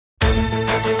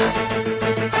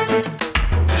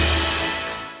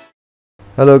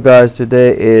Hello guys,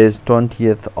 today is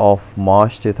 20th of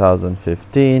March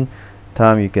 2015.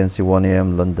 Time you can see 1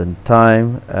 a.m. London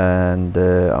time, and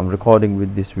I'm recording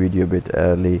with this video a bit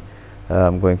early.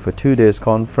 I'm going for 2 days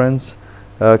conference.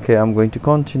 Okay, I'm going to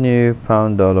continue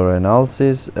pound dollar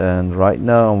analysis, and right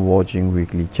now I'm watching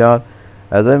weekly chart.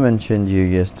 As I mentioned you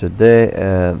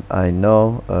yesterday, I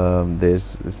know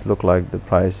this look like the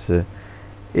price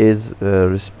is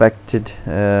respected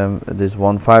this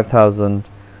 5,000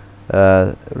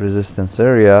 resistance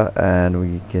area, and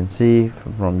we can see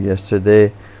from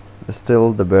yesterday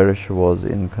still the bearish was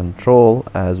in control.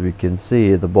 As we can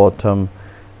see, the bottom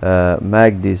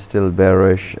MACD is still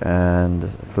bearish, and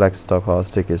flex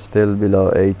stochastic is still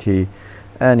below 80,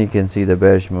 and you can see the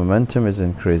bearish momentum is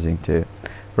increasing too.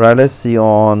 Right, let's see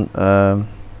on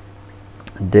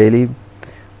daily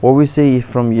what we see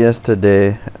from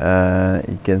yesterday.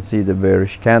 You can see the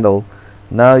bearish candle.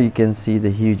 Now you can see the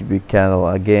huge big candle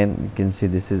again. You can see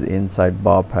this is inside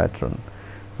bar pattern,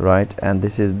 right? And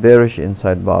this is bearish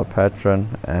inside bar pattern,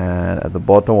 and at the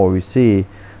bottom what we see,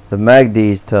 the MACD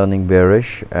is turning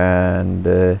bearish, and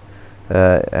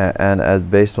as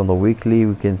based on the weekly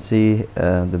we can see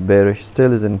the bearish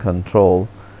still is in control.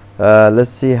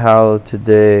 Let's see how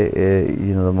today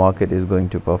the market is going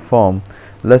to perform.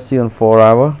 Let's see on 4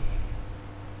 hour.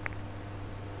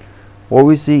 What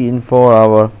we see in 4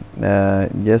 hour,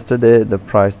 yesterday the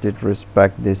price did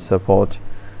respect this support,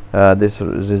 this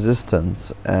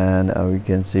resistance, and we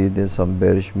can see there's some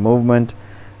bearish movement,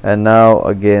 and now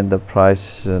again the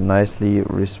price nicely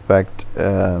respect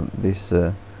this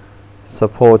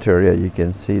support area. You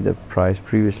can see the price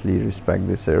previously respect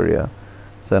this area,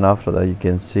 so and after that you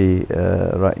can see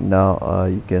right now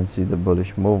you can see the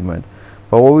bullish movement.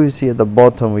 But what we see at the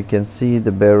bottom, we can see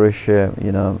the bearish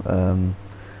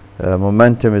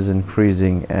momentum is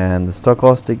increasing, and the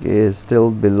stochastic is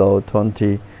still below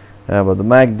 20, but the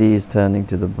MACD is turning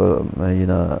to the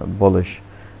bullish.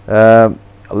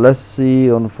 Let's see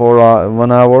on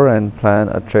 1 hour and plan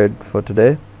a trade for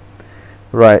today.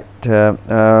 Right,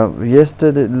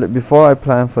 yesterday, before I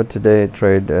plan for today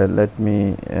trade, let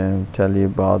me tell you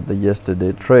about the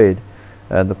yesterday trade.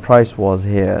 The price was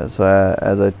here, so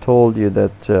as I told you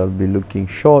that I'll be looking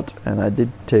short, and I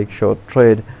did take short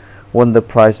trade when the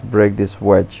price break this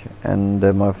wedge, and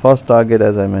my first target,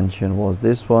 as I mentioned, was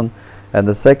this one, and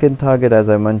the second target, as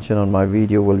I mentioned on my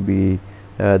video, will be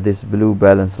this blue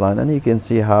balance line. And you can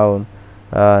see how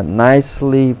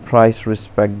nicely price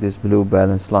respect this blue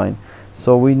balance line.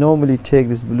 So we normally take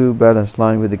this blue balance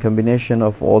line with a combination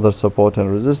of other support and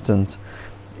resistance.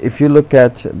 If you look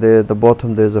at the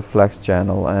bottom, there's a flex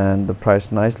channel, and the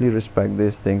price nicely respect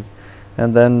these things.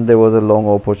 And then there was a long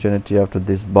opportunity after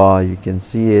this bar. You can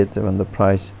see it when the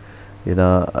price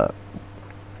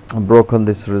broke on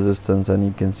this resistance, and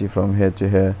you can see from here to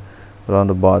here around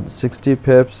about 60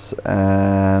 pips,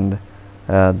 and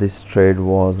this trade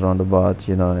was around about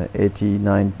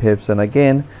 89 pips. And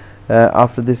again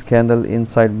after this candle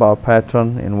inside bar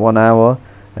pattern in 1 hour,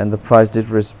 and the price did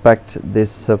respect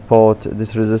this support,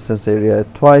 this resistance area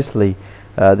twicely.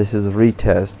 This is a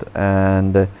retest,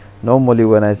 and normally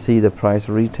when I see the price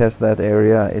retest that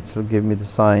area, it will give me the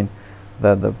sign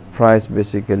that the price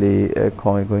basically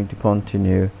going to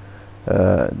continue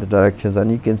the directions.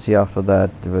 And you can see after that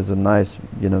there was a nice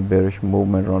bearish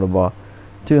movement around about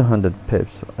 200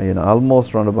 pips,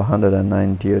 almost around about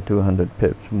 190 or 200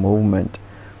 pips movement.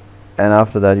 And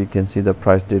after that you can see the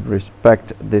price did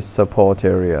respect this support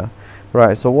area.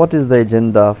 Right, so what is the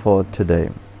agenda for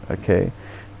today? Okay,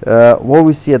 what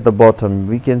we see at the bottom,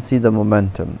 we can see the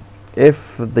momentum.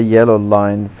 If the yellow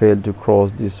line failed to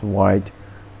cross this white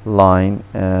line,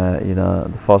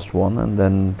 the first one, and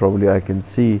then probably I can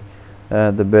see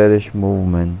the bearish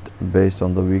movement based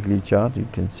on the weekly chart. You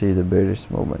can see the bearish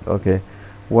movement. Okay,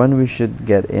 when we should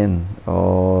get in,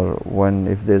 or when,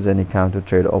 if there's any counter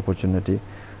trade opportunity.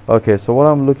 Okay, so what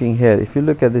I'm looking here, if you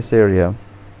look at this area,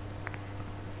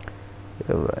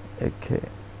 right, okay,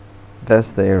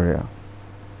 that's the area.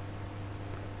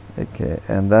 Okay,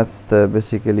 and that's the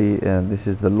basically this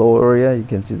is the low area. You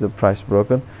can see the price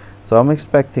broken, so I'm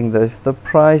expecting that if the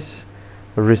price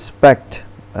respect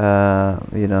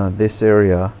this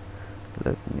area,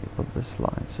 let me put this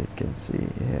line so you can see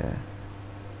here,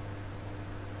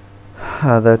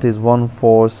 that is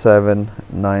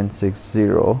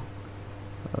 147960.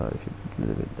 If you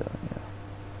leave it down,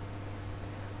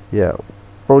 yeah,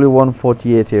 probably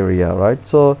 148 area, right?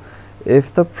 So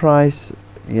if the price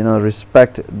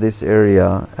respect this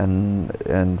area and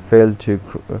fail to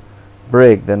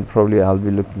break, then probably I'll be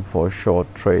looking for a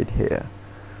short trade here,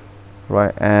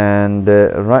 right? And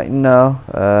right now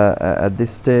at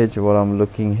this stage what I'm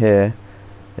looking here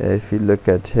if you look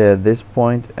at here, this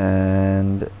point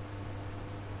and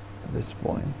this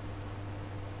point,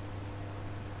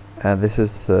 and this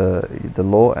is the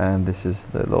low, and this is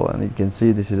the low, and you can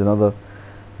see this is another,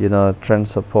 you know, trend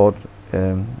support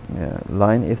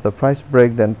line. If the price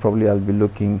break, then probably I'll be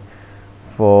looking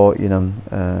for, you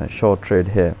know, short trade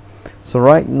here. So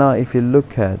right now, if you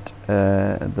look at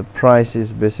the price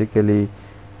is basically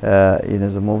you know,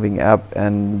 is moving up,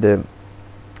 and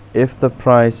if the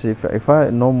price, if I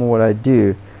know more what I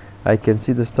do, I can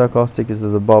see the stochastic is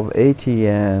above 80,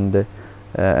 and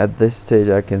at this stage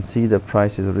I can see the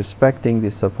price is respecting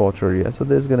this support area. So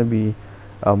there's going to be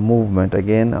a movement.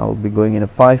 Again, I'll be going in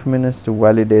 5 minutes to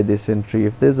validate this entry.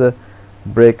 If there's a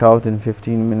breakout in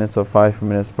 15 minutes or 5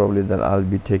 minutes, probably that I'll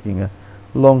be taking a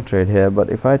long trade here. But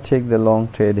if I take the long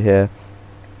trade here,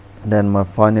 then my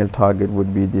final target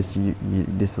would be this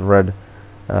red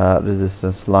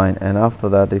resistance line, and after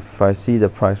that, if I see the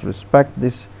price respect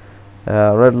this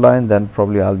red line, then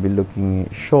probably I'll be looking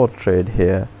short trade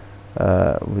here,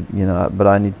 with, you know, but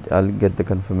I'll get the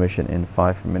confirmation in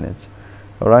 5 minutes.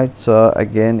 All right, so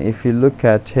again, if you look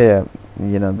at here,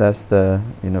 you know, that's the,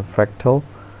 you know, fractal,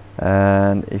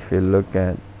 and if you look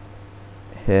at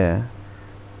here,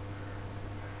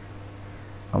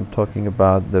 I'm talking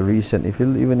about the recent, if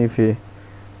you, even if you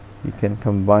can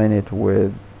combine it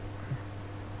with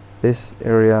this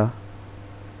area.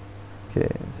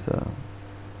 Okay,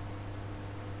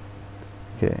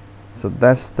 so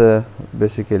that's the,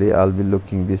 basically I'll be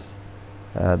looking this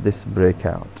this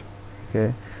breakout.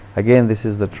 Okay, again, this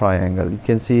is the triangle. You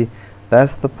can see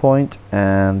that's the point,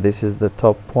 and this is the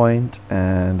top point,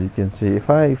 and you can see if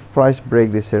price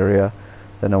break this area,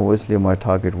 then obviously my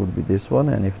target would be this one,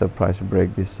 and if the price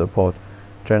break this support,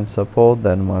 trend support,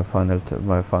 then my final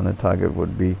target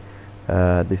would be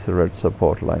this red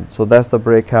support line. So that's the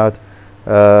breakout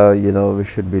you know, we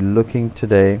should be looking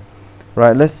today.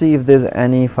 Right, let's see if there's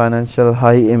any financial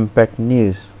high impact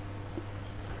news.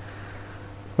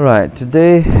 Right,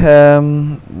 today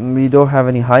we don't have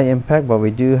any high impact, but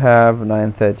we do have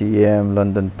 9:30 a.m.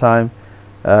 London time,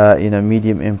 you know,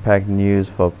 medium impact news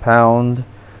for pound,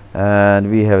 and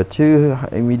we have two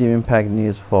medium impact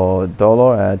news for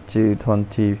dollar at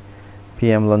 2:20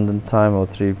 p.m. London time, or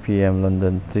 3 p.m.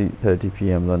 London, 3:30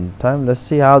 p.m. London time. Let's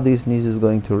see how this news is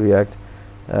going to react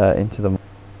into the.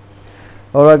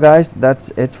 Alright guys, that's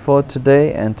it for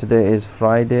today, and today is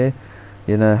Friday.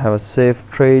 You know, have a safe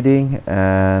trading,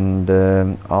 and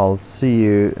I'll see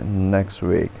you next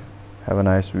week. Have a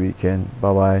nice weekend.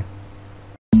 Bye bye.